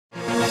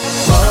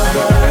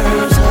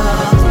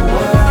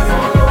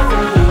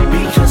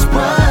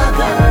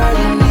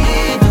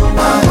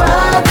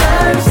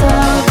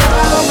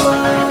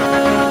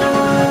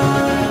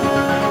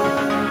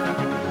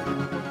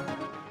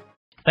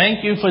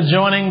you for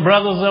joining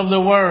Brothers of the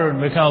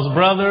Word, because,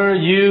 brother,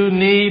 you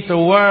need the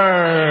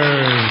Word.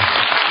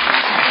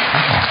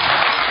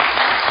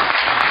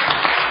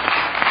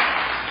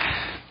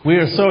 We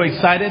are so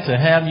excited to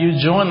have you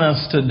join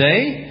us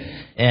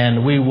today,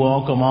 and we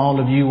welcome all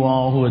of you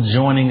all who are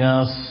joining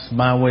us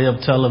by way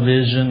of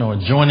television or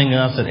joining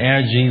us at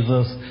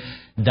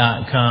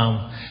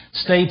airjesus.com.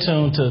 Stay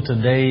tuned to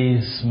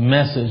today's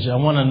message. I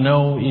want to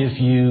know if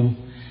you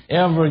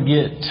ever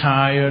get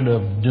tired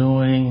of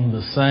doing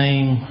the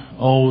same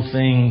old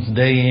things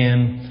day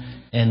in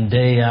and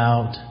day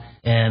out,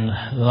 and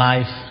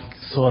life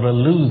sort of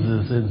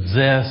loses its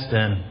zest,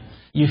 and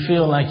you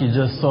feel like you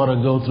just sort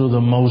of go through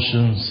the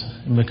motions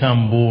and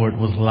become bored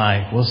with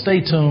life. Well, stay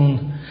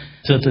tuned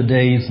to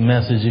today's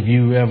message if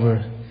you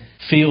ever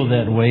feel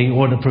that way,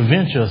 or to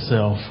prevent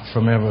yourself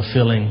from ever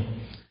feeling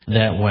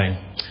that way.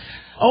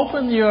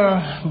 Open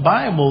your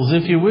Bibles,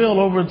 if you will,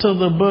 over to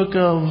the book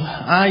of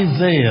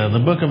Isaiah. The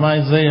book of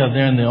Isaiah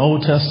there in the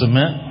Old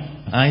Testament.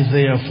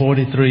 Isaiah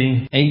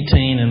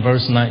 43:18 and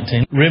verse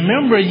 19.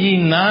 Remember ye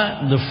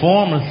not the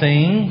former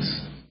things,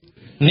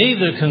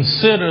 neither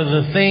consider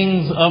the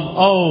things of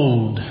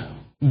old.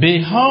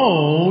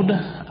 Behold,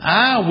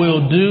 I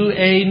will do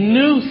a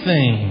new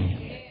thing.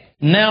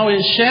 Now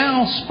it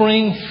shall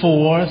spring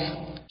forth.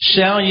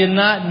 Shall ye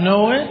not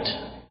know it?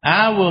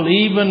 I will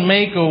even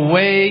make a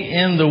way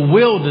in the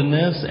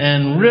wilderness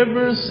and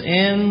rivers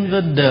in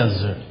the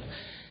desert.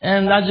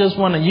 And I just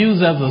want to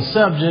use as a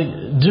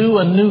subject, do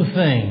a new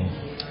thing.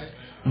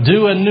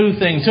 Do a new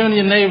thing. Turn to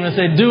your neighbor and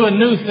say, do a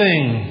new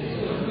thing.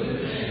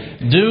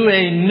 Do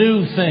a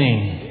new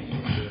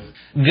thing.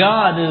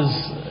 God is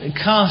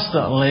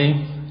constantly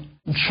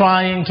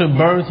trying to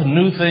birth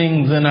new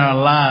things in our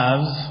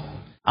lives,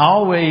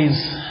 always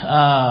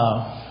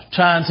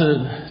trying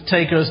to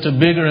take us to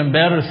bigger and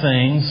better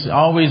things,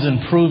 always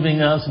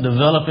improving us,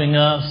 developing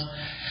us.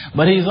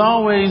 But He's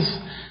always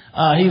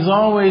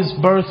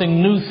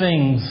birthing new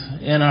things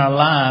in our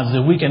lives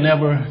that we can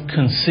never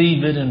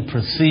conceive it and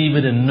perceive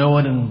it and know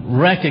it and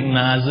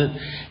recognize it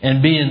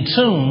and be in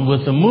tune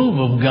with the move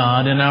of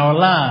God in our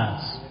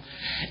lives.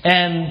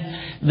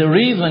 And the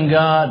reason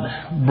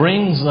God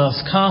brings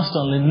us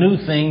constantly new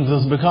things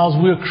is because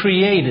we're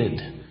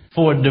created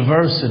for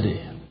diversity.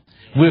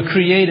 We're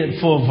created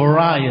for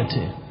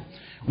variety.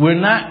 We're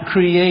not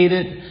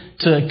created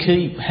to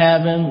keep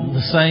having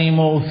the same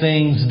old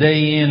things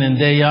day in and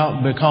day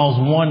out, because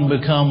one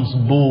becomes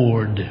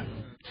bored.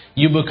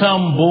 You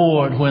become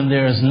bored when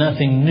there's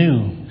nothing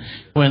new,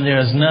 when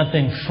there's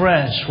nothing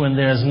fresh, when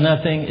there's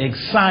nothing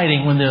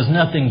exciting, when there's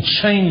nothing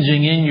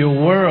changing in your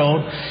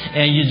world,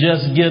 and you're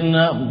just getting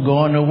up,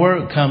 going to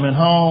work, coming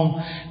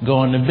home,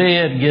 going to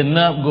bed, getting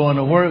up, going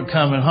to work,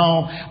 coming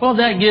home. Well,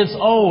 that gets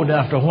old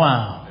after a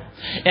while.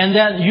 And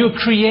that you're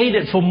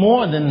created for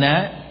more than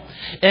that.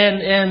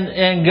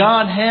 And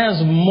God has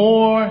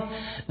more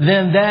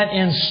than that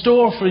in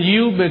store for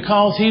you,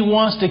 because He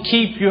wants to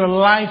keep your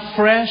life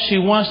fresh. He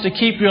wants to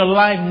keep your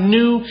life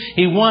new.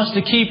 He wants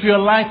to keep your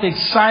life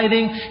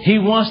exciting. He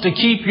wants to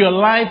keep your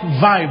life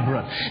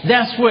vibrant.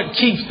 That's what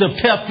keeps the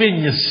pep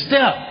in your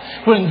step,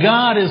 when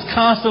God is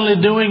constantly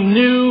doing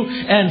new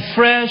and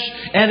fresh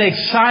and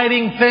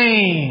exciting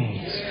things.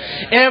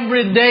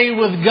 Every day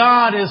with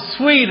God is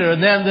sweeter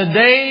than the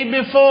day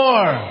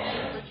before.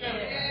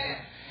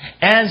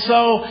 And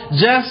so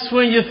just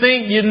when you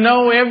think you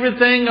know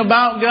everything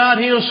about God,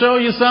 He'll show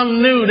you something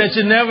new that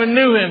you never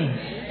knew Him.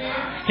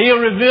 He'll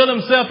reveal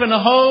Himself in a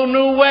whole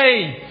new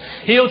way.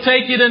 He'll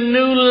take you to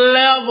new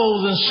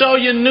levels and show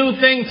you new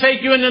things,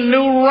 take you into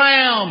new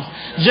realms.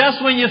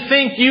 Just when you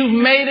think you've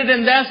made it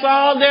and that's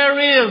all there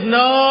is.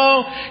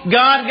 No,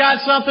 God got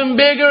something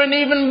bigger and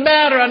even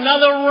better.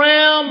 Another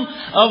realm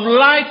of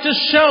life to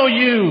show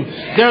you.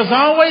 There's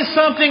always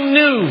something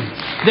new.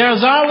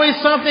 There's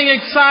always something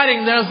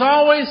exciting. There's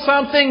always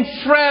something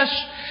fresh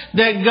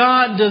that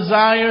God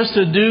desires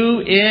to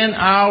do in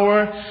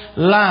our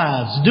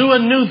lives. Do a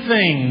new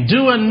thing.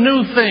 Do a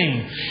new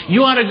thing.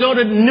 You ought to go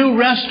to new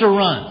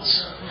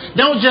restaurants.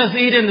 Don't just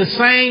eat in the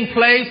same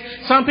place.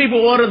 Some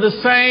people order the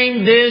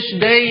same dish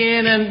day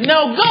in and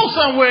no, go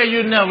somewhere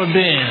you've never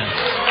been.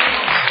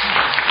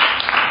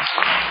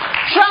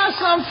 Try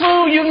some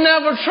food you've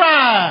never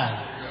tried.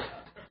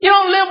 You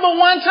don't live but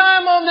one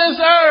time on this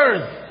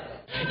earth.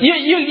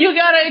 You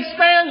got to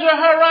expand your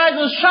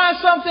horizons. Try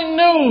something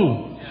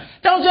new.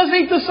 Don't just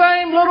eat the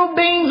same little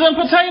beans and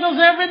potatoes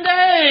every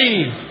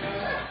day.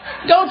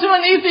 Go to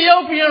an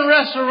Ethiopian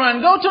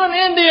restaurant. Go to an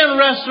Indian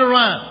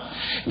restaurant.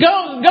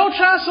 Go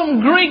try some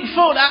Greek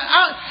food.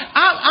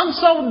 I'm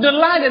so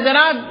delighted that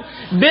I've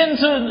been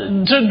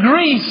to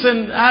Greece,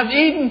 and I've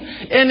eaten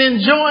and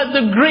enjoyed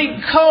the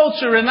Greek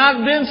culture, and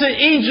I've been to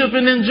Egypt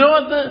and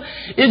enjoyed the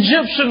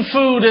Egyptian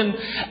food, and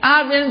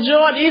I've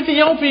enjoyed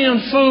Ethiopian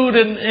food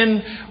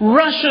and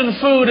Russian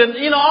food,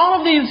 and all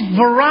of these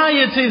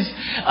varieties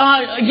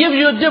give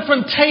you a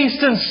different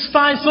taste and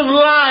spice of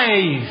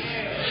life.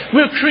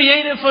 We're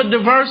created for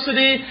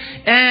diversity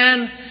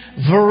and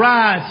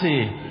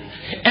variety.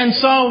 And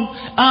so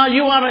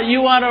you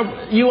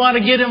ought to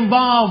get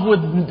involved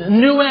with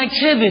new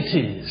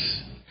activities.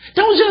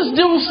 Don't just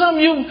do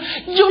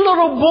your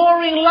little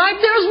boring life.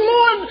 There's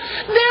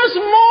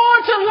more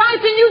to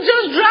life than you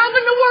just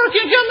driving to work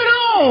and coming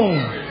home.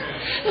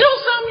 Do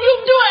something. You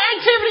do an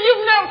activity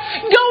you've never.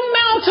 Go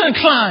mountain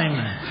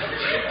climbing.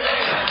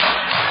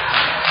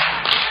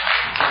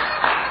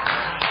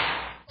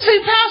 See,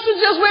 Pastor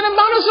just went and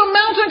bought us some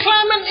mountain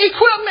climbing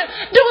equipment.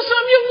 Do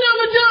something you've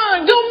never done.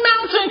 Go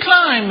mountain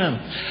climbing.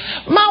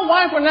 My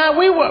wife and I,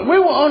 we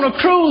were on a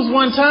cruise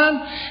one time,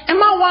 and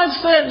my wife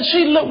said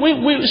she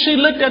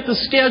looked at the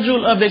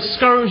schedule of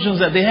excursions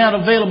that they had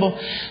available.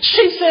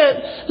 She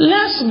said,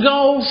 "Let's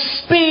go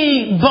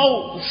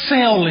speedboat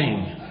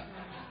sailing."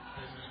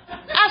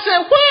 I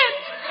said, "What?"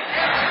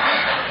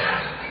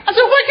 I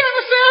said, "What kind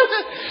of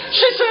sailing?"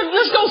 She said,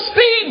 "Let's go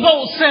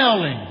speedboat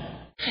sailing."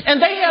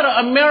 And they had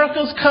an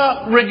America's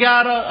Cup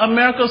regatta.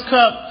 America's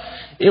Cup.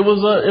 It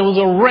was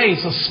a race,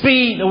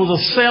 it was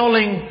a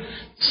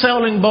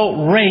sailing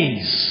boat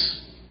race.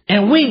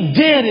 And we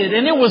did it,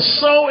 and it was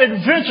so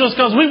adventurous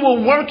because we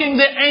were working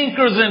the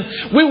anchors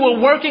and we were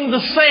working the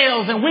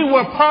sails, and we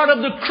were part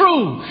of the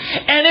crew.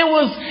 And it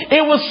was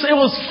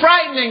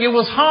frightening. It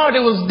was hard.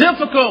 It was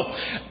difficult.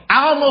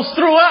 I almost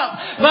threw up,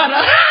 but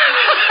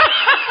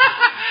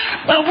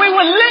we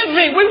were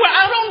living. We were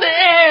out on the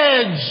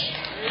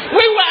edge.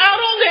 We were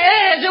out on the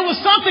edge. It was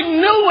something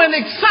new and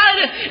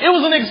exciting. It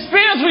was an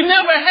experience we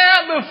never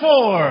had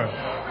before.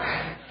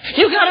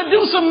 You got to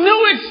do some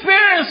new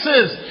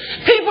experiences.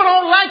 People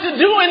don't like to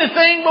do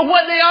anything but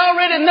what they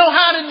already know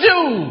how to do.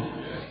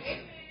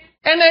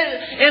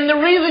 And the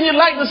reason you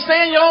like to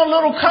stay in your own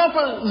little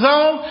comfort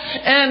zone,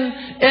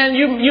 and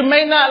you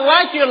may not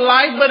like your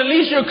life, but at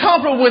least you're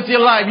comfortable with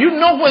your life. You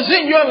know what's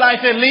in your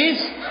life at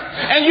least,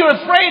 and you're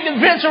afraid to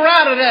venture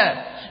out of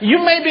that. You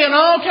may be in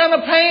all kind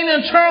of pain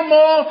and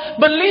turmoil,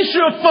 but at least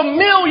you're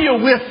familiar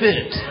with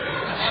it.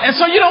 And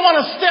so you don't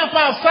want to step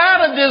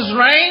outside of this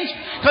range,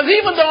 because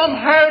even though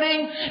I'm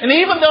hurting, and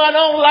even though I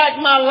don't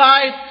like my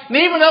life, and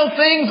even though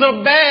things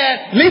are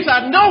bad, at least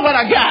I know what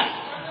I got.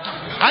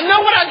 I know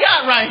what I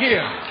got right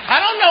here. I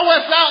don't know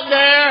what's out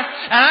there,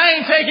 and I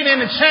ain't taking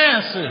any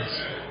chances.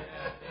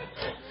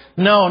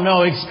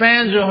 No,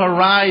 expand your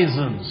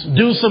horizons.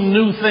 Do some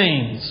new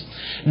things.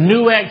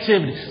 New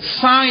activity.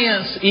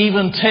 Science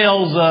even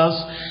tells us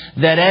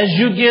that as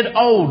you get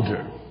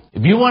older,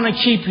 if you want to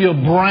keep your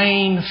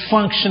brain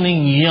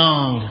functioning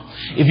young,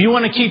 if you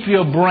want to keep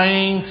your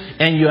brain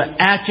and your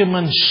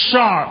acumen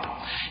sharp,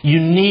 you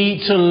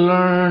need to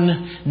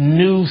learn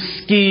new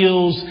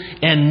skills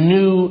and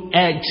new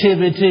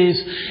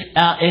activities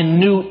and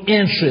new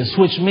interests,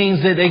 which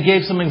means that they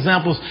gave some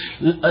examples.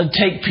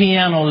 Take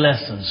piano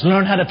lessons.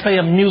 Learn how to play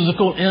a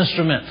musical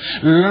instrument.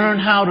 Learn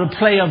how to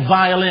play a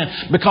violin.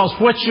 Because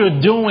what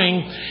you're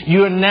doing,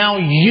 you're now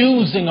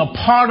using a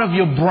part of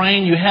your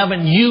brain you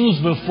haven't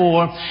used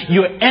before.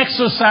 You're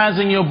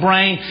exercising your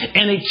brain,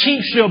 and it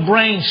keeps your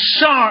brain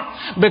sharp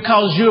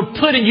because you're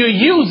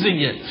using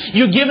it.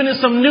 You're giving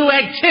it some new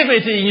activity.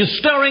 You're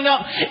stirring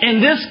up,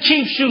 and this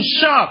keeps you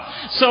sharp.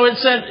 So it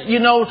said,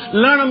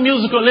 learn a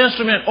musical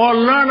instrument or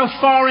learn a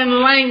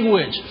foreign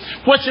language.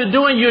 What you're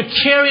doing, you're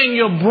carrying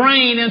your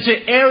brain into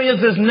areas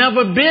it's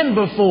never been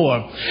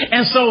before.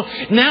 And so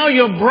now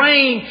your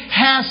brain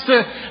has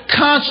to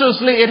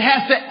it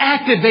has to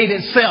activate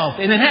itself,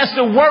 and it has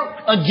to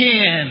work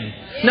again.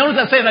 Notice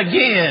I said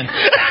again.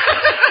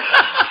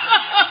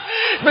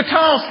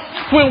 Because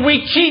when we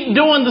keep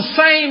doing the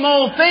same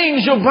old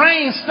things, your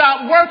brain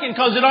stops working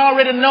because it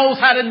already knows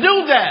how to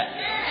do that.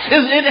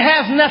 It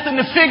has nothing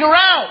to figure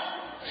out.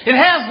 It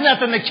has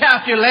nothing to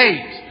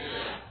calculate.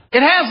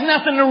 It has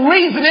nothing to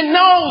reason. It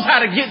knows how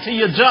to get to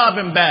your job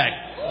and back.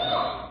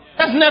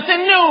 That's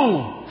nothing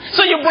new.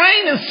 So your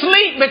brain is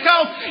asleep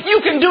because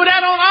you can do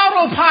that on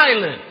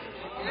autopilot.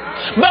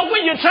 But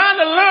when you're trying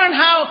to learn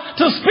how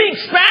to speak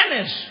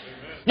Spanish,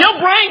 your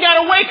brain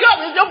got to wake up.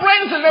 Your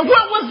brain says,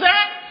 "What was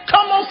that?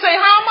 Como se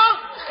llama?"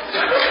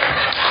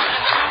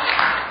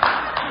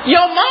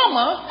 Your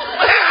mama.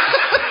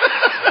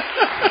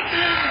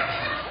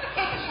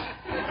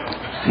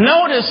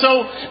 Notice,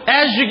 so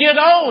as you get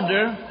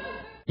older,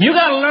 you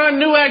got to learn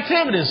new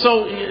activities.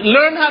 So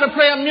learn how to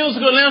play a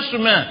musical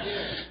instrument.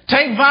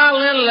 Take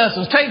violin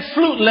lessons. Take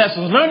flute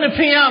lessons. Learn the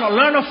piano.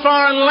 Learn a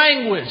foreign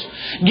language.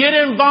 Get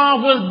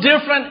involved with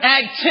different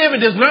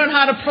activities. Learn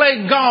how to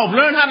play golf.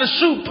 Learn how to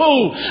shoot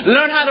pool.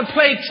 Learn how to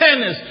play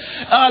tennis.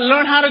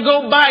 Learn how to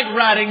go bike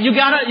riding. You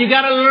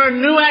gotta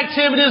learn new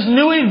activities,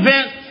 new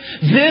events.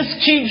 This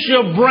keeps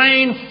your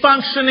brain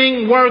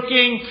functioning,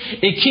 working.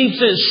 It keeps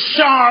it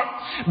sharp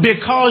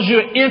because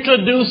you're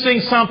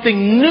introducing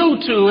something new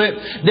to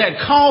it that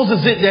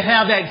causes it to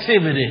have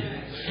activity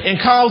and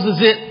causes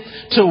it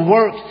to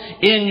work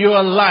in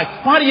your life.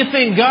 Why do you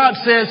think God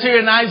says here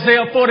in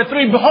Isaiah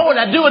 43, "Behold,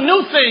 I do a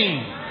new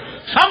thing"?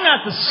 I'm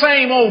not the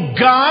same old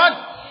God.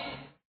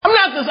 I'm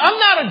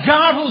not a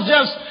God who's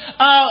just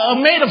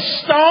made of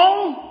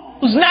stone,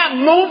 who's not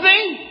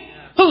moving,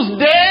 who's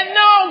dead.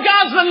 No,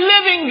 God's a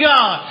living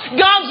God.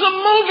 God's a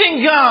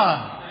moving God.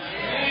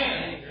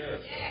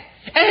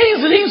 And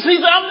he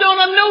says, "I'm doing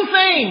a new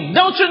thing.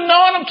 Don't you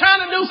know it? I'm trying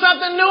to do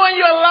something new in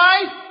your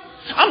life."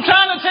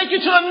 take you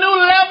to a new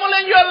level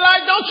in your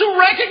life? Don't you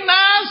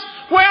recognize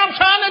where I'm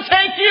trying to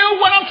take you,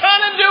 what I'm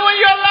trying to do in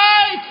your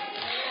life?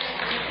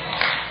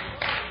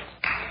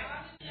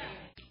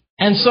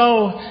 And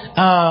so,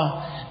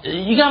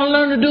 you got to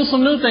learn to do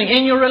some new things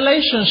in your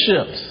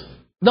relationships.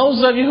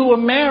 Those of you who are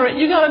married,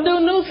 you got to do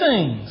new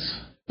things.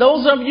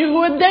 Those of you who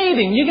are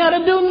dating, you got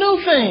to do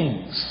new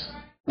things.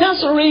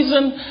 That's the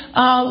reason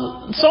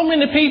so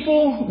many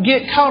people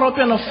get caught up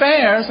in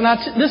affairs. And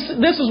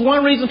this is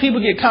one reason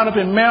people get caught up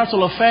in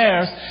marital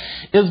affairs,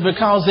 is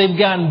because they've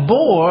gotten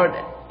bored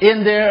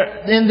in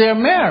their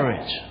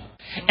marriage.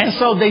 And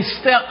so they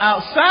step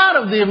outside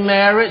of their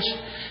marriage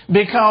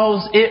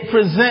because it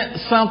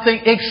presents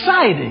something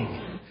exciting.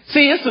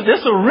 See, it's a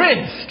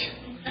risk.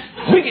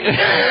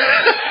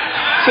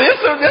 See,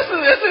 it's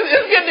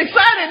getting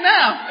exciting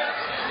now.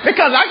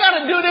 Because I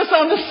got to do this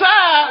on the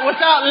side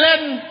without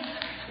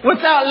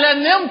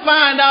letting them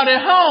find out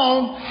at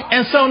home.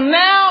 And so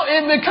now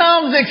it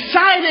becomes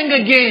exciting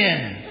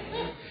again.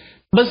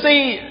 But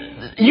see,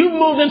 you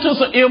moved into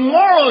some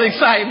immoral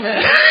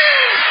excitement.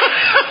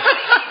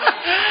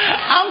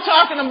 I'm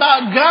talking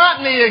about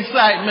godly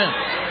excitement.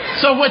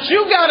 So what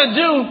you got to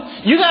do,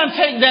 you got to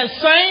take that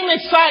same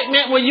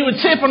excitement where you were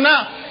tipping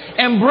up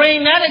and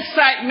bring that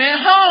excitement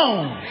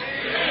home.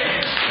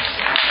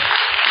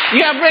 You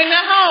got to bring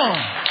that home.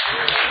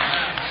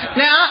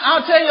 Now,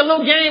 I'll tell you a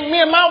little game me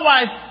and my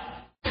wife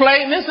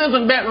played. And this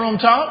isn't bedroom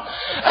talk.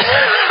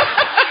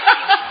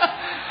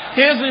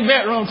 Here's the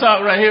bedroom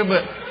talk right here.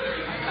 But,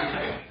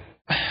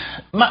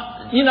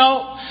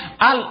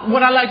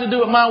 what I like to do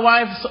with my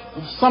wife,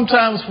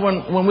 sometimes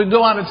when we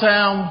go out of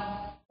town,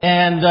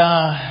 and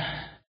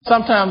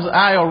sometimes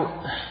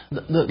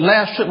the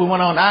last trip we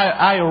went on,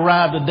 I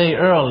arrived a day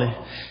early.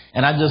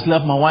 And I just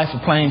left my wife a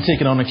plane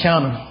ticket on the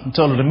counter and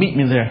told her to meet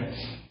me there.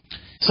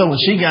 So when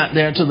she got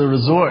there to the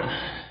resort,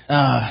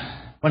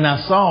 when I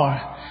saw her,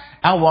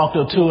 I walked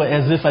up to her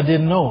as if I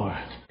didn't know her.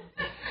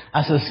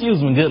 I said,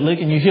 "Excuse me, good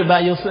looking, you here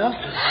by yourself?"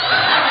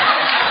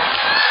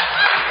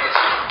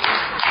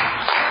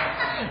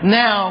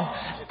 Now,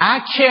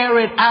 I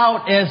carried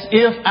out as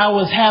if I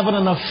was having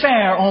an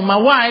affair on my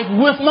wife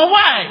with my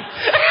wife.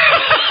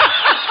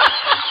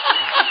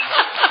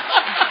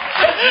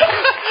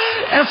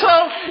 And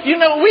so,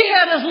 we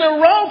had this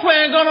little role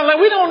playing going on, like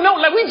we don't know,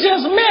 like we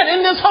just met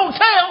in this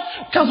hotel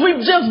because we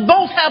just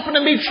both happen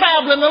to be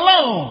traveling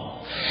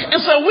alone. And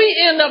so we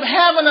end up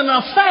having an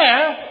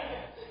affair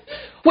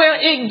where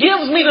it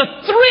gives me the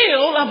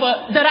thrill of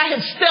that I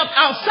had stepped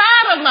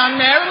outside of my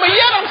marriage, but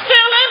yet I'm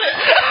still in it.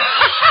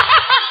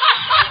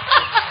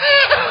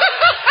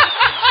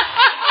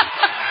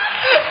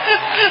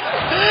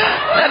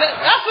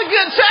 That's a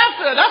good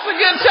chapter. That's a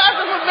good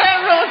chapter for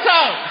bedroom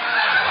talk.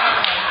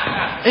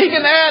 He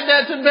can add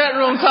that to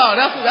bedroom talk.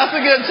 That's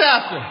a good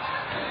chapter.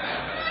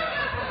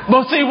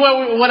 But see,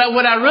 what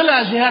I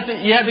realized, you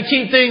have to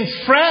keep things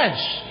fresh.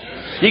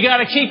 You got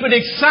to keep it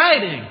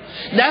exciting.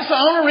 That's the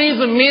only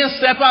reason men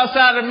step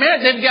outside of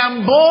marriage. They've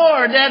gotten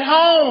bored at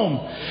home.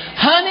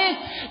 Honey,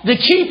 to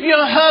keep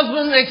your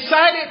husband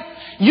excited,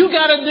 you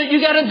got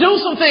to do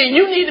something.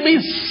 You need to be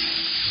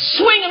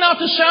swinging off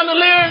the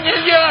chandelier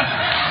in your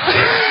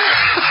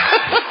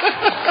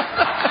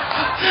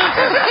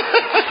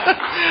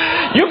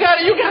You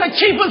got to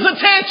keep his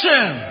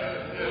attention.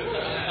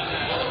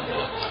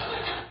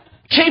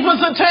 Keep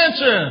his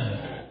attention.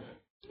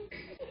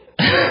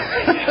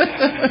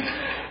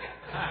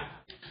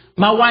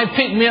 My wife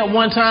picked me up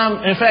one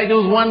time. In fact, it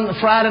was one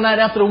Friday night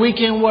after the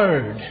weekend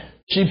word.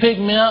 She picked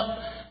me up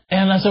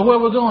and I said, "Where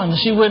we going?" And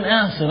she wouldn't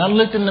answer. And I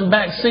looked in the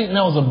back seat and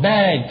there was a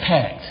bag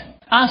packed.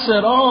 I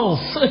said, "Oh,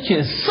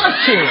 sucky.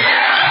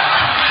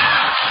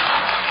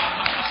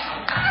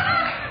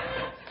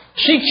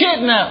 She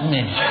kidnapped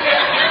me.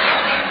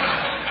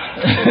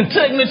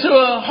 Took me to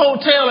a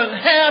hotel and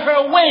had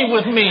her way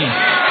with me."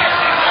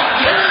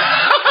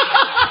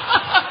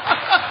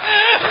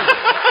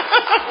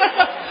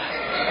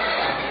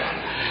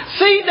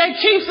 See, that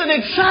keeps it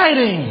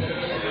exciting.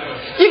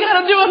 You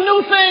got to do a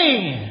new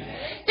thing.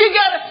 You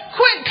got to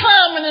quit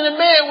climbing in the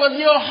bed with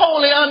your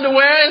holy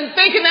underwear and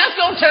thinking that's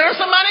going to turn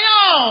somebody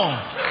on.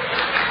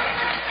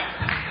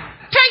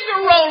 Take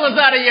the rollers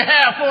out of your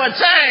hair for a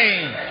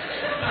change.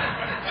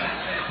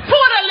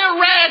 Pull that little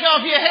rag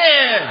off your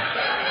head.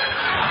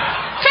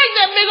 Take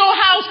that big old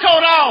house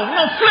coat off.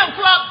 No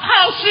flip-flop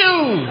house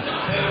shoes.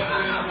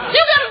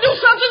 You got to do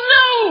something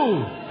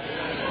new.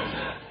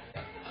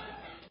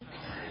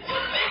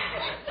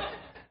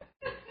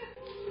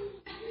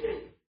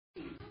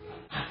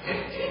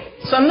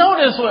 So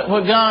notice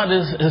what God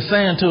is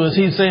saying to us.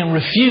 He's saying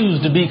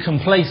refuse to be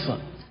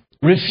complacent.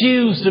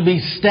 Refuse to be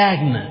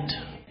stagnant.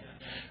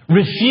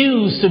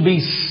 Refuse to be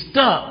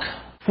stuck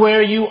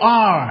where you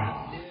are.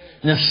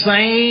 The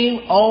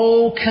same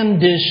old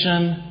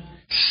condition,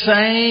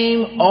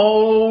 same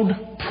old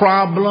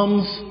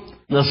problems,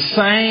 the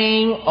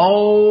same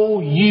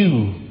old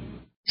you.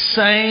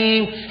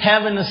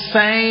 Having the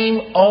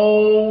same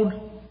old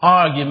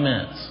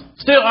arguments.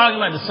 Still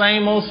arguing about the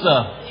same old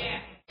stuff.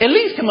 At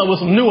least come up with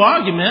some new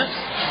arguments.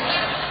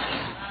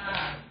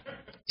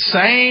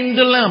 Same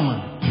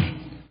dilemma.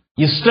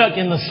 You're stuck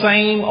in the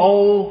same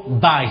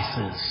old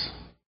vices.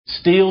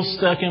 Still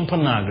stuck in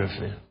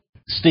pornography.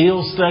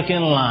 Still stuck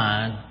in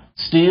lying.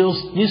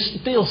 You're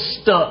still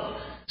stuck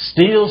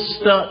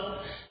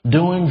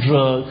doing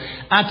drugs.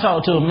 I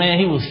talked to a man,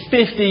 he was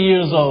 50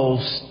 years old,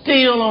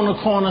 still on the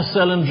corner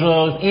selling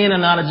drugs, in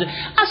and out of jail.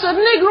 I said,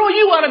 Negro,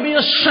 you ought to be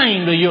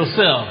ashamed of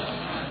yourself.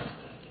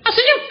 I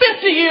said, you're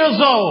 50 years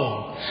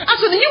old. I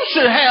said, you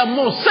should have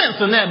more sense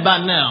than that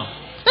by now.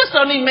 This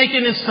doesn't even make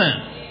any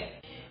sense.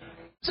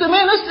 I said,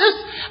 man,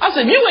 I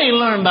said, you ain't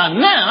learned by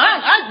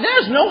now.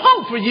 There's no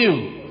hope for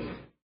you.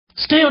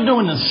 Still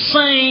doing the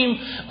same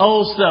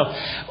old stuff.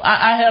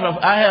 I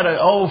had an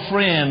old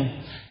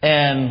friend,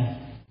 and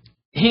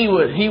he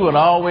would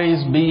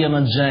always be in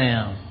a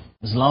jam.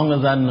 As long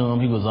as I knew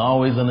him, he was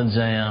always in a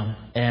jam.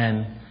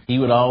 And he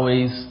would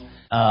always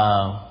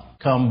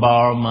come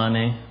borrow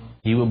money.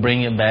 He would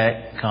bring it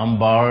back, come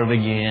borrow it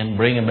again,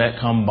 bring it back,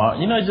 come borrow.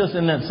 You know, just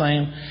in that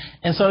same.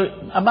 And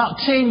so about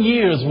 10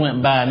 years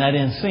went by and I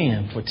didn't see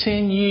him for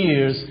 10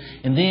 years.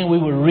 And then we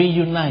were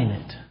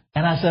reunited.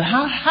 And I said,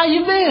 how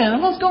you been?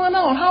 What's going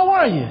on? How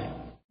are you?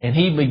 And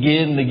he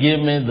began to give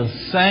me the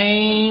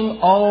same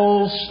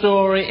old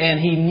story, and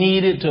he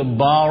needed to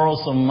borrow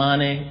some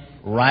money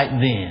right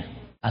then.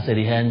 I said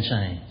he hadn't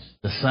changed.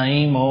 The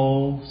same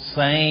old.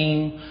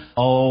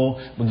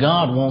 But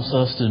God wants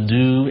us to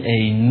do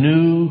a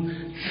new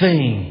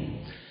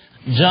thing.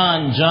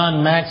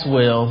 John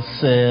Maxwell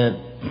said,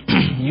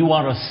 you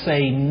ought to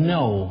say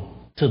no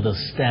to the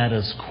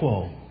status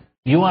quo.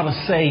 You ought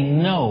to say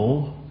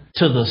no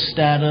to the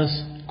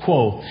status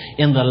quo.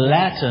 In the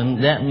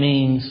Latin, that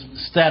means,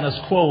 status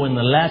quo in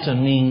the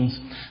Latin means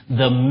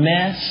the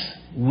mess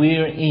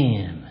we're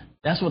in.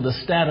 That's what the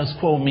status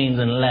quo means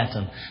in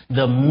Latin.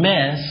 The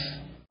mess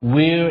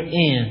we're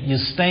in. You're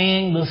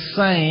staying the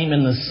same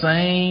in the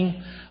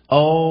same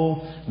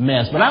old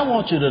mess. But I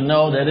want you to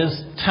know that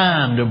it's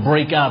time to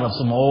break out of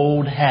some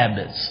old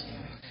habits.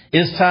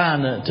 It's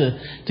time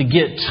to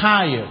get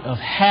tired of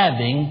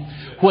having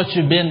what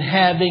you've been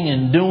having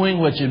and doing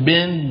what you've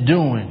been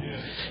doing.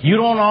 You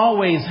don't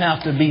always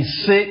have to be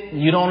sick.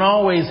 You don't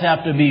always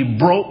have to be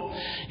broke.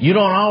 You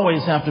don't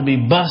always have to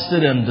be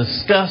busted and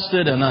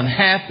disgusted and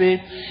unhappy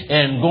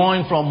and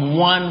going from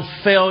one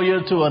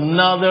failure to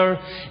another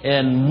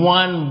and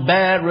one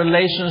bad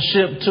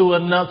relationship to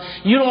another.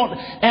 You don't,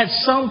 at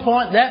some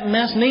point that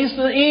mess needs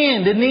to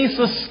end. It needs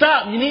to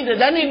stop. That needs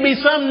to be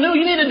something new.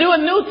 You need to do a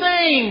new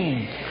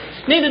thing.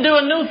 You need to do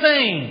a new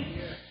thing.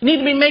 You need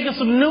to be making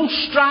some new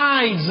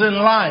strides in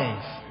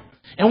life.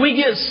 And we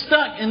get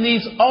stuck in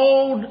these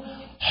old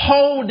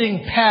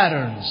holding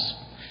patterns.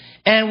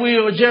 And we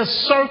are just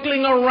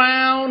circling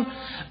around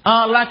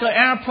like an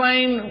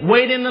airplane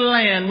waiting to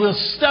land. We're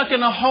stuck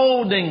in a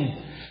holding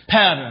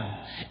pattern.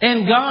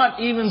 And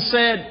God even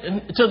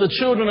said to the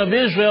children of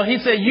Israel, He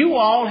said, you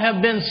all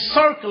have been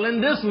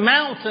circling this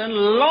mountain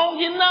long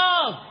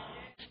enough.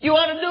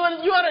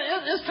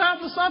 It's time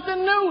for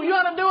something new. You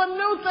ought to do a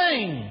new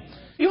thing.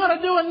 You ought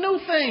to do a new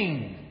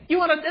thing.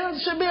 There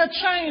should be a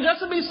change. There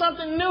should be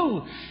something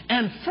new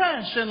and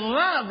fresh and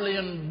lively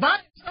and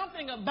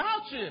something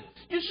about you.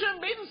 You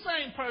shouldn't be the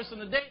same person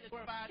today that you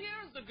were 5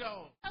 years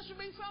ago. There should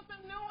be something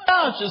new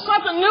about you.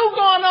 Something new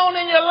going on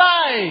in your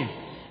life.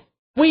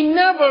 We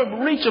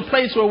never reach a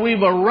place where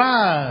we've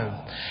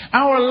arrived.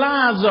 Our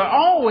lives are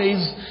always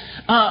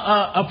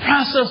a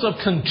process of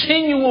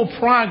continual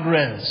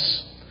progress.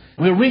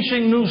 We're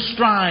reaching new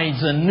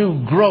strides and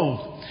new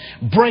growth,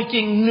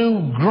 breaking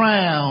new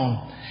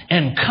ground,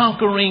 and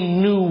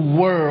conquering new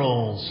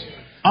worlds.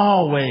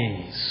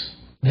 Always.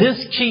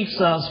 This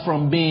keeps us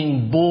from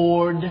being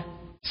bored,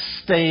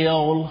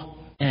 stale,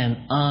 and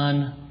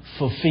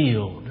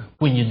unfulfilled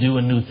when you do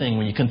a new thing,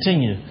 when you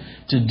continue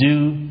to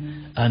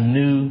do a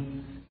new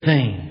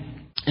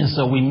thing. And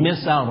so we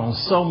miss out on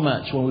so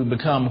much when we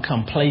become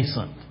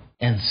complacent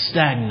and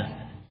stagnant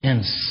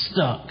and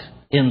stuck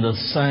in the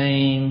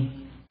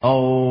same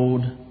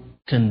old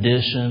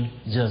condition,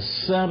 just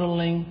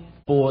settling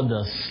for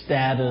the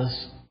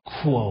status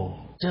quo,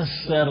 just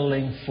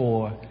settling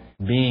for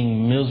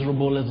being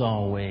miserable as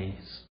always,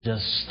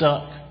 just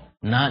stuck,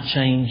 not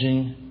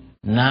changing,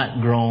 not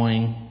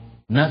growing,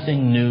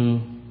 nothing new,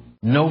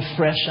 no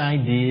fresh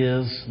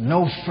ideas,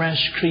 no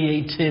fresh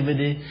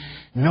creativity,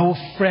 no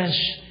fresh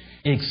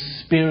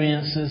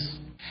experiences.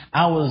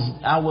 I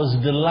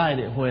was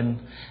delighted when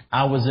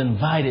I was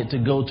invited to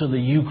go to the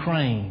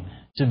Ukraine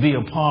to be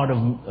a part of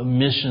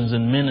missions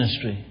and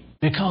ministry,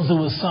 because it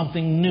was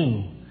something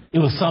new. It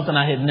was something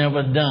I had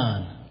never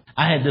done.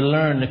 I had to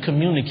learn to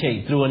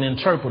communicate through an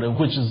interpreter,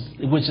 which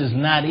is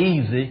not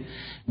easy,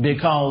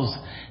 because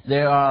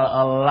there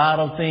are a lot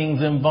of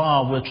things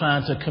involved with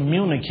trying to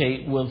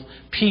communicate with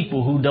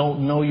people who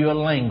don't know your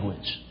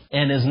language.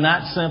 And it's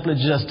not simply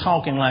just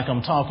talking like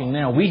I'm talking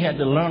now. We had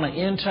to learn an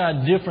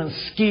entire different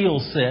skill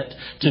set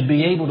to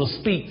be able to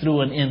speak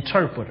through an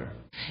interpreter.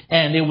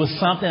 And it was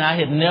something I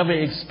had never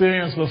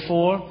experienced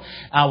before.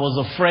 I was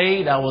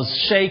afraid. I was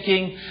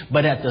shaking.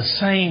 But at the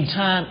same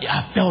time,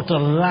 I felt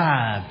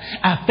alive.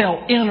 I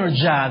felt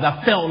energized.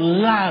 I felt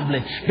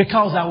lively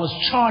because I was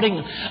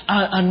charting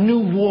a new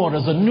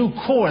waters, a new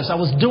course. I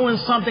was doing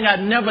something I'd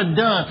never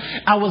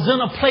done. I was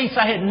in a place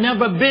I had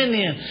never been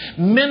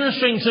in,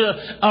 ministering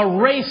to a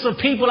race of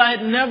people I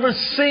had never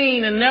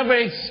seen and never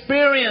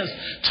experienced,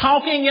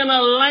 talking in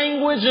a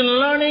language and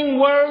learning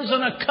words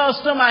and a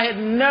custom I had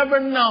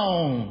never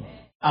known.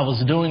 I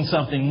was doing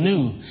something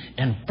new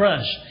and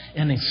fresh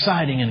and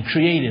exciting and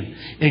creative.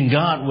 And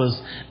God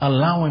was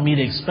allowing me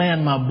to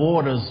expand my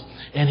borders.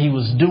 And He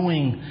was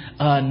doing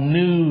a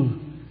new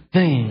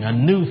thing, a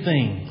new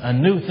thing, a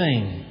new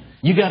thing.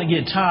 You got to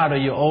get tired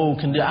of your old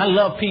condition. I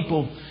love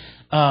people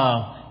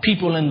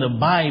in the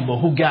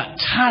Bible who got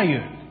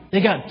tired.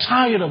 They got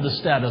tired of the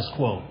status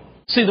quo.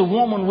 See, the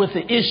woman with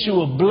the issue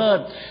of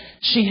blood,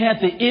 she had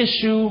the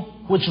issue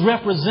which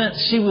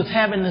represents she was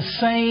having the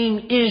same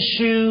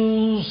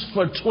issues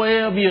for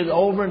 12 years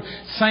over.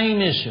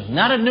 Same issue.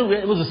 Not a new,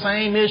 it was the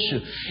same issue.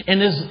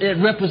 And it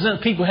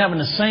represents people having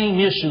the same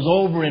issues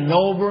over and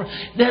over.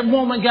 That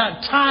woman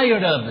got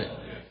tired of it.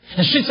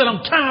 And she said,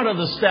 I'm tired of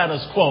the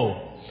status quo.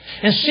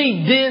 And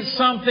she did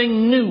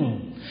something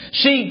new.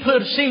 She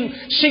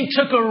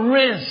took a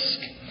risk.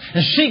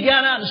 And she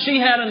got out and she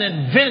had an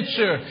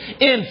adventure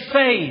in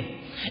faith.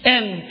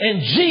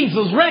 And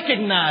Jesus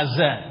recognized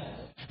that.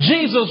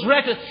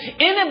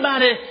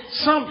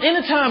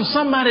 Anytime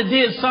somebody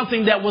did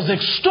something that was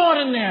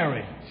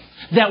extraordinary,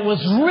 that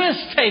was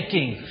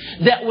risk-taking,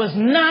 that was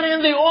not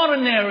in the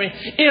ordinary,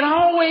 it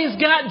always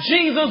got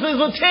Jesus'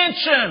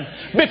 attention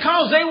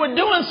because they were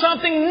doing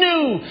something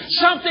new,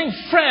 something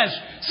fresh,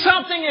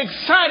 something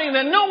exciting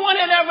that no one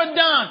had ever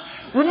done.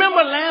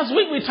 Remember last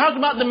week we talked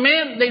about the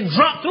man, they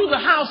dropped through the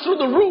house, through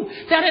the roof.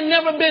 That had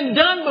never been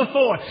done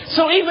before.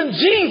 So even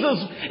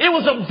Jesus, it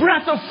was a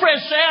breath of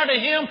fresh air to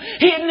him.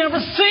 He had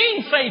never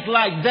seen faith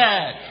like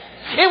that.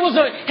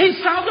 He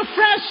saw the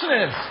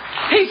freshness.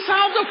 He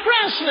saw the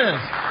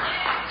freshness.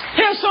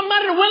 Here's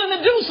somebody willing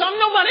to do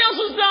something nobody else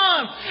has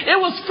done. It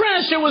was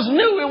fresh. It was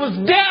new. It was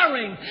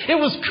daring.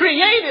 It was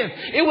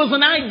creative. It was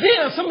an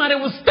idea somebody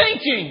was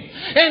thinking.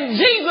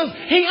 And Jesus,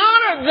 He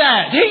honored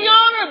that. He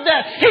honored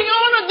that. He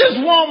honored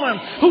this woman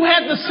who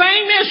had the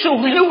same issue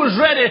and who was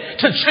ready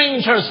to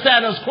change her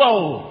status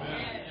quo.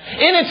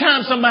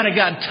 Anytime somebody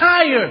got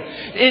tired,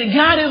 it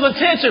got his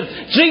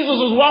attention. Jesus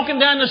was walking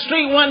down the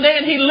street one day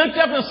and he looked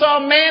up and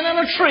saw a man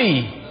in a tree.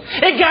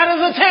 It got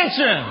his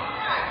attention.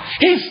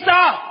 He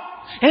stopped.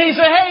 And he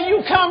said, hey,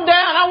 you come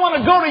down. I want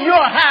to go to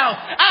your house.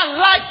 I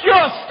like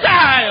your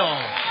style.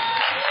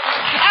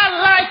 I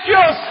like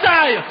your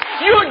style.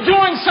 You're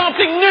doing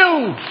something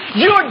new.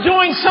 You're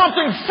doing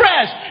something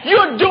fresh.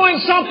 You're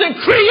doing something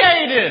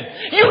creative.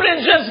 You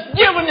didn't just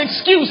give an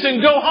excuse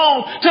and go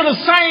home to the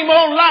same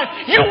old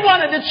life. You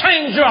wanted to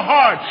change your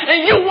heart.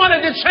 And you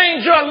wanted to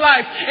change your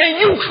life. And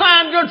you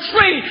climbed your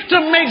tree to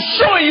make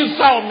sure you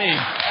saw me.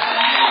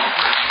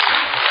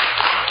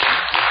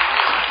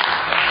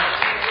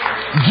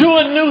 Do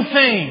a new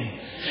thing.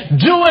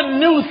 Do a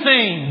new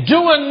thing. Do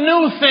a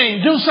new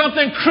thing. Do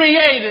something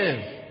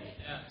creative.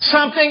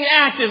 Something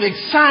active,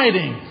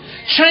 exciting.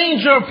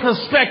 Change your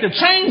perspective.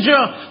 Change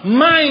your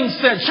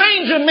mindset.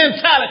 Change your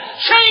mentality.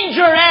 Change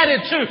your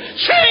attitude.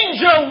 Change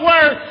your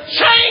word.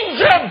 Change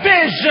your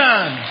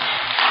vision.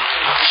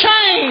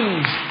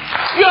 Change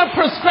your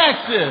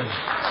perspective.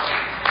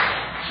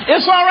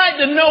 It's all right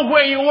to know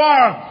where you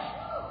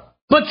are,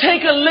 but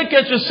take a look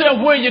at yourself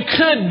where you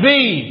could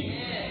be.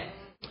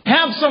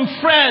 Have some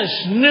fresh,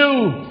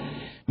 new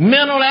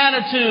mental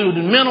attitude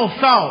and mental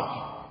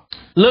thought.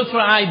 Look for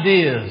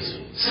ideas.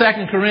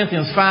 2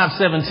 Corinthians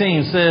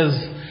 5:17 says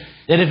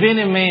that if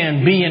any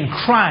man be in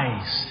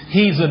Christ,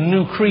 he's a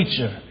new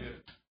creature.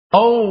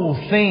 Old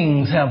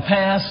things have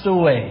passed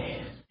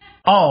away.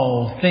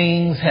 All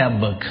things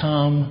have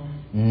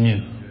become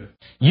new.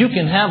 You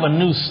can have a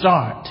new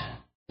start,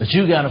 but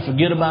you got to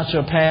forget about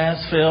your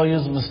past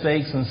failures,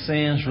 mistakes, and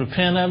sins.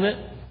 Repent of it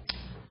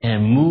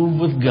and move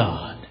with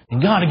God.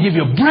 And God will give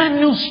you a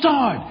brand new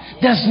start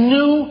that's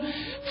new,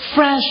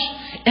 fresh,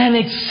 and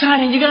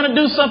exciting. You got to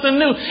do something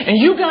new. And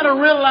you got to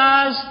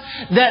realize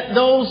that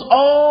those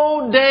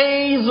old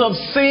days of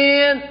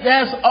sin,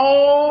 that's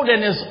old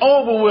and it's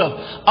over with.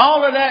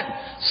 All of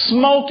that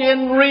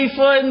smoking,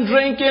 reefer, and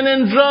drinking,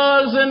 and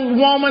drugs, and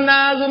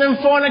womanizing, and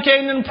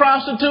fornicating, and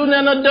prostituting,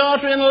 and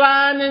adultery, and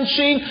lying, and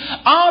cheating.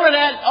 All of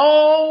that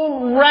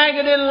old,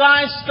 raggedy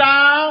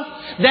lifestyle,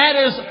 that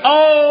is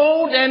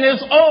old and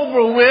it's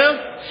over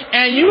with.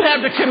 And you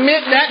have to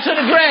commit that to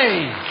the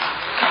grave.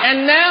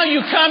 And now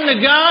you come to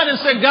God and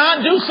say,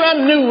 God, do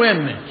something new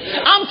in me.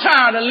 I'm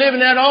tired of living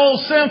that old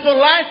sinful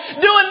life.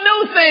 Do a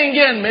new thing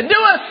in me.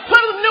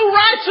 Put a new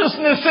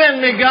righteousness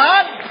in me,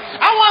 God.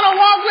 I want to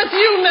walk with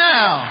you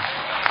now.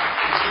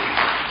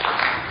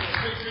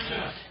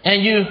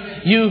 And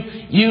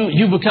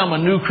you become a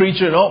new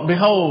creature. Oh,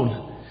 behold,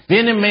 if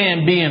any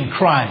man be in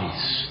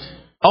Christ,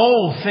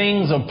 old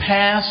things are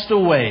passed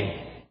away.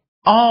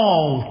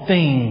 all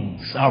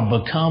things are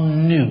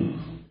become new.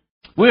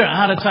 We're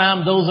out of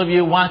time. Those of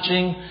you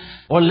watching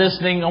or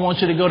listening, I want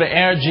you to go to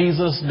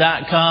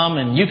airjesus.com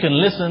and you can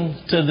listen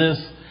to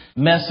this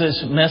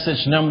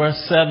message number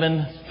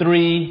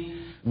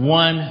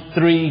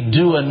 7313,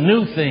 Do a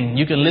New Thing.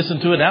 You can listen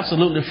to it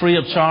absolutely free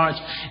of charge.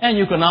 And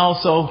you can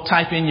also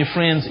type in your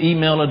friend's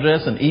email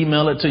address and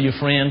email it to your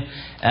friend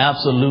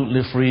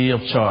absolutely free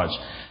of charge.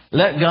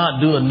 Let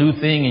God do a new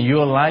thing in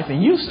your life,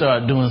 and you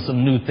start doing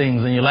some new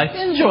things in your life.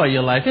 Enjoy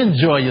your life.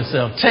 Enjoy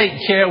yourself. Take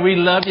care. We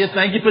love you.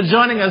 Thank you for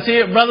joining us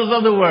here at Brothers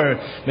of the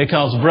Word.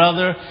 Because,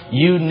 brother,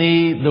 you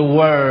need the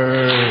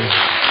Word.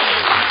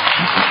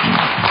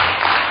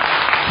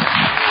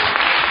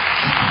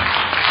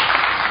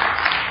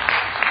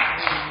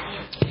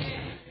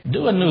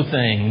 Do a new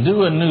thing.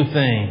 Do a new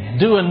thing.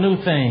 Do a new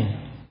thing.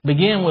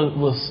 Begin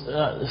with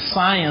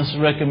science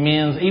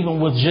recommends,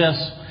 even with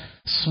just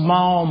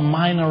small,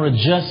 minor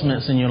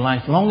adjustments in your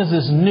life. As long as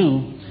it's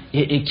new,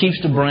 it keeps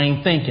the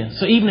brain thinking.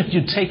 So even if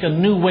you take a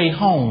new way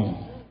home,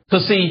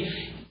 because see,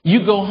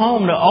 you go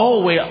home the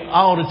old way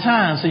all the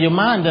time, so your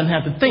mind doesn't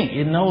have to think.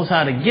 It knows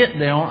how to get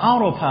there on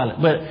autopilot.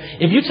 But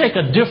if you take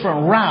a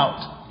different route,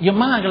 your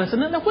mind goes,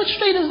 now which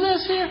street is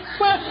this here?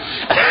 What?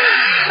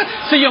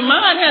 So your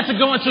mind has to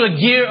go into a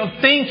gear of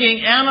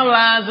thinking,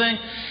 analyzing,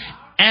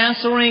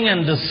 answering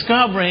and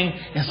discovering,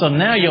 and so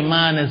now your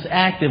mind is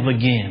active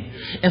again.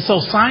 And so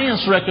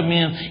science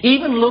recommends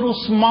even little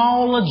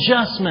small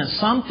adjustments,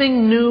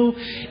 something new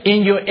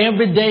in your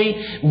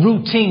everyday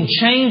routine.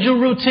 Change your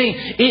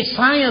routine.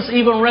 Science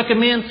even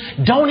recommends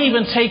don't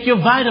even take your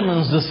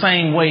vitamins the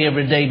same way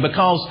every day,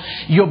 because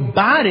your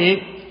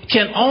body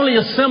can only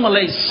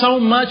assimilate so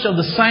much of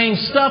the same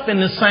stuff in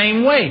the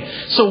same way.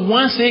 So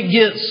once it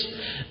gets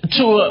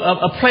to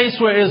a place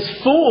where it's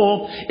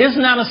full, it's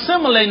not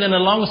assimilating any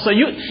longer. So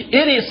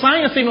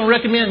science even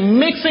recommends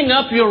mixing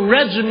up your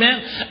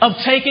regimen of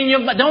taking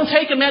don't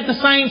take them at the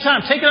same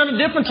time. Take it at a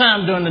different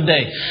time during the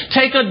day.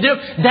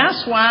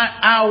 That's why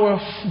our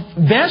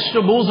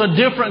vegetables are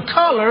different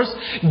colors.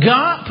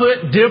 God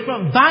put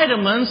different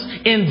vitamins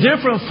in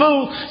different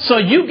food. So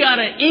you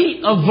got to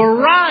eat a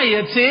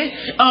variety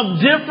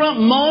of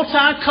different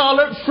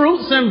multicolored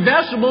fruits and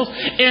vegetables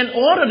in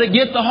order to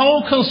get the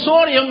whole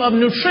consortium of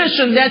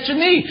nutrition that you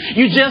need.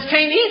 You just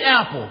can't eat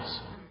apples.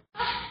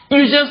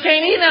 You just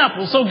can't eat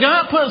apples. So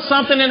God put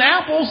something in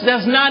apples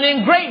that's not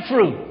in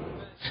grapefruit.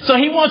 So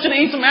He wants you to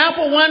eat some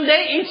apple one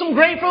day, eat some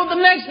grapefruit the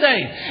next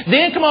day.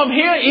 Then come over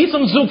here, eat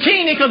some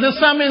zucchini, because there's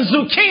something in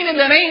zucchini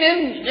that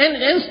ain't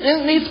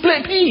in these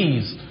split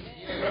peas.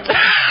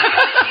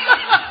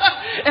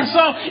 And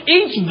so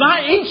each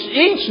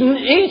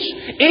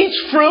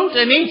fruit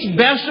and each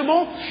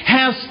vegetable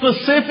has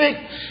specific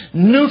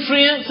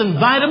nutrients and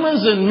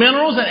vitamins and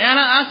minerals and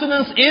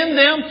antioxidants in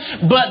them,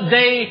 but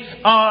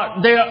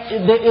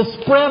it's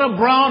spread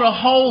abroad a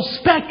whole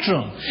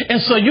spectrum.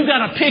 And so you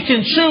got to pick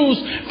and choose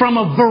from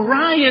a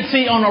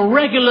variety on a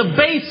regular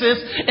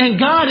basis. And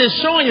God is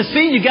showing you,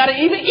 see, you got to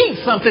even eat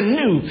something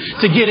new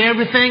to get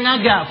everything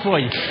I got for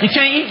you. You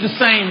can't eat the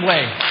same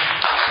way.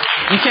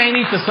 You can't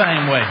eat the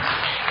same way.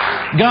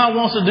 God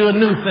wants to do a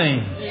new thing.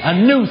 A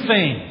new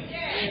thing.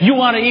 You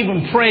ought to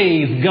even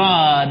praise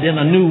God in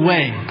a new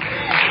way.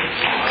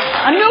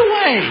 A new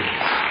way.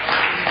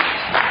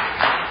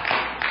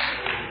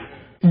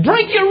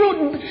 Break your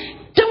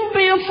routine. Don't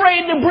be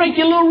afraid to break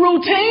your little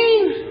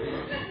routine.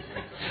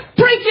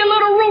 Break your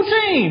little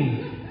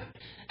routine.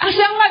 I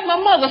sound like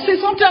my mother.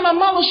 See, sometimes my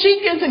mother,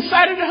 she gets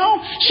excited at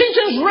home. She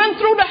just run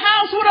through the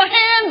house with her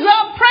hands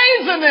up,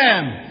 praising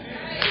Him.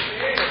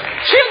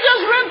 She'll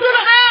just run through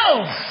the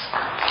house.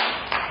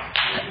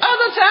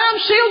 Other times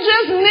she'll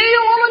just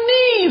kneel on her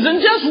knees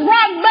and just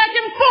rock back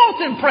and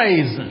forth and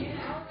praise Him.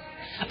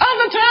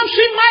 Other times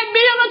she might be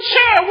in a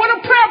chair with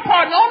a prayer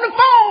partner on the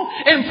phone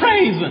and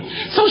praise Him.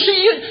 So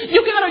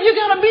you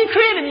gotta be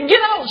creative. Get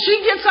out. She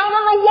gets out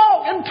on a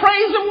walk and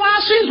praise Him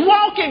while she's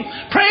walking.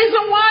 Praise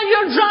Him while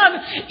you're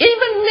driving.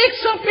 Even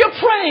mix up your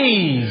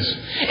praise.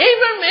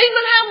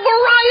 Even have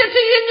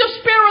variety in your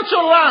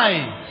spiritual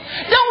life.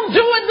 Don't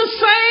do it the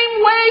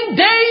same way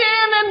day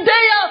in and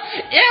day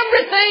out.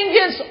 Everything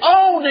gets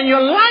old and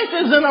your life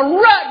is in a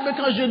rut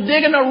because you're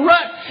digging a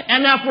rut.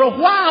 And after a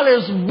while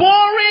it's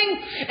boring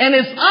and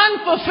it's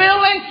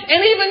unfulfilling,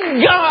 and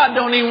even God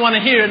don't even want to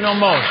hear it no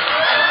more.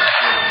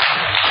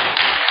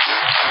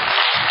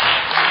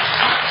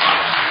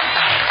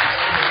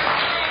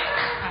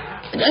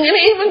 And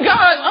even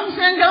God, I'm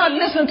saying, God,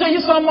 listen to you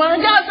someone.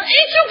 And God said,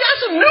 ain't you got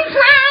some new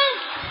prayers?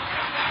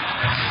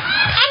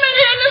 I've been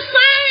hearing the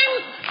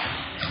same.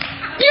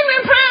 You've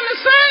been praying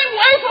the same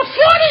way for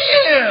 40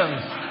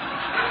 years.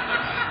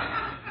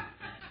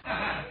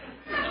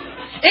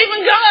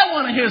 Even God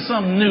want to hear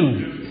something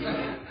new.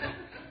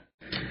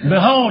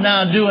 Behold,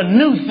 I'll do a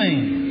new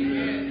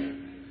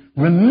thing.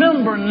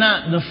 Remember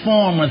not the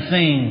former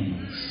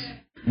things,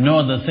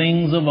 nor the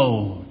things of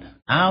old.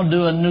 I'll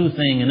do a new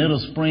thing, and it'll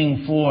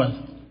spring forth.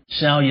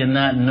 Shall you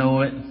not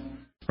know it?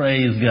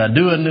 Praise God.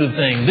 Do a new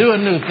thing. Do a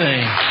new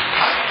thing.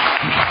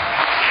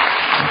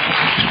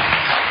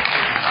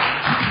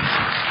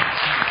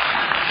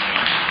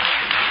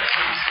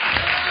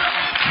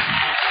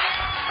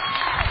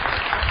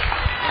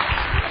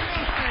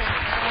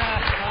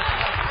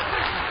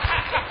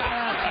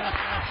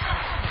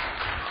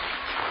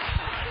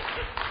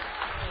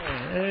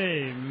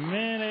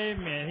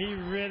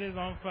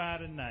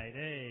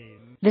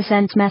 This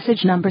ends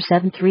message number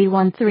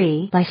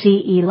 7313 by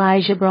C.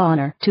 Elijah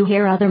Bronner. To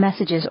hear other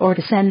messages or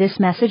to send this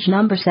message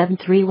number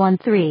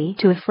 7313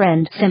 to a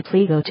friend,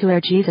 simply go to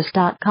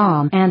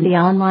airjesus.com and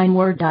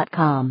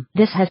theonlineword.com.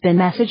 This has been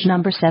message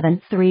number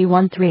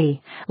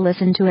 7313.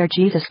 Listen to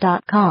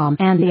airjesus.com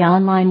and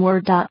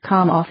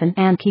theonlineword.com often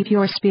and keep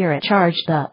your spirit charged up.